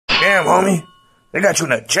Damn, homie. They got you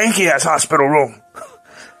in a janky-ass hospital room.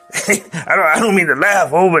 I don't mean to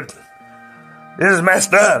laugh, but this is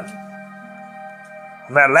messed up.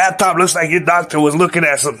 That laptop looks like your doctor was looking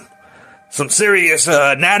at some serious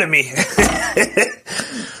anatomy.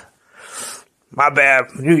 My bad.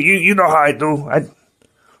 You know how I do.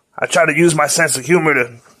 I try to use my sense of humor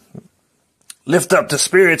to lift up the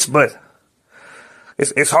spirits, but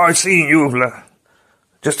it's hard seeing you.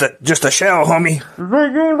 Just a shell, homie.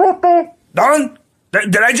 Don?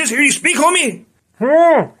 Did I just hear you speak, homie?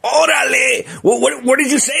 Orale! What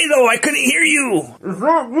did you say, though? I couldn't hear you. Is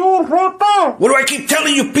that you, Rata? What do I keep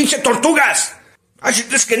telling you, pinche tortugas? I should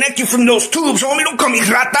disconnect you from those tubes, homie. Don't call me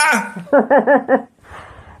rata.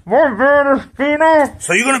 My bad, Espino.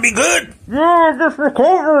 So you're gonna be good? Yeah, just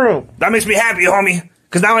recovering. That makes me happy, homie.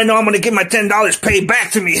 Cause now I know I'm gonna get my $10 paid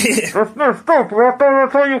back to me. That's messed up, Rata.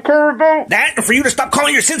 That's all you care about? That, and for you to stop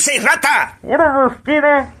calling your sensei rata. Whatever,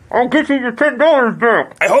 Espino. I'll get you your $10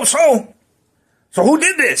 back. I hope so. So who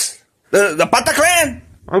did this? The Pata clan?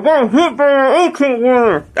 I got hit by an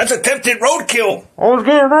 18-wheeler. That's attempted roadkill. I was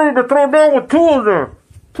getting ready to throw down with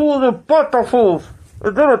two of the Pata fools.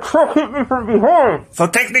 And then a truck hit me from behind. So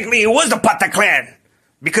technically it was the Pata clan.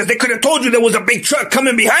 Because they could have told you there was a big truck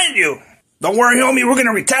coming behind you. Don't worry, homie, we're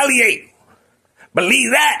gonna retaliate.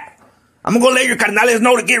 Believe that. I'm gonna go let your carnales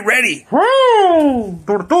know to get ready. Hey!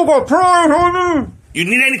 Tortuga pride, homie! You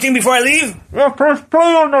need anything before I leave? Yeah, press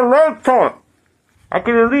play on the laptop. I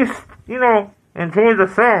can at least, enjoy the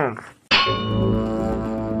sounds.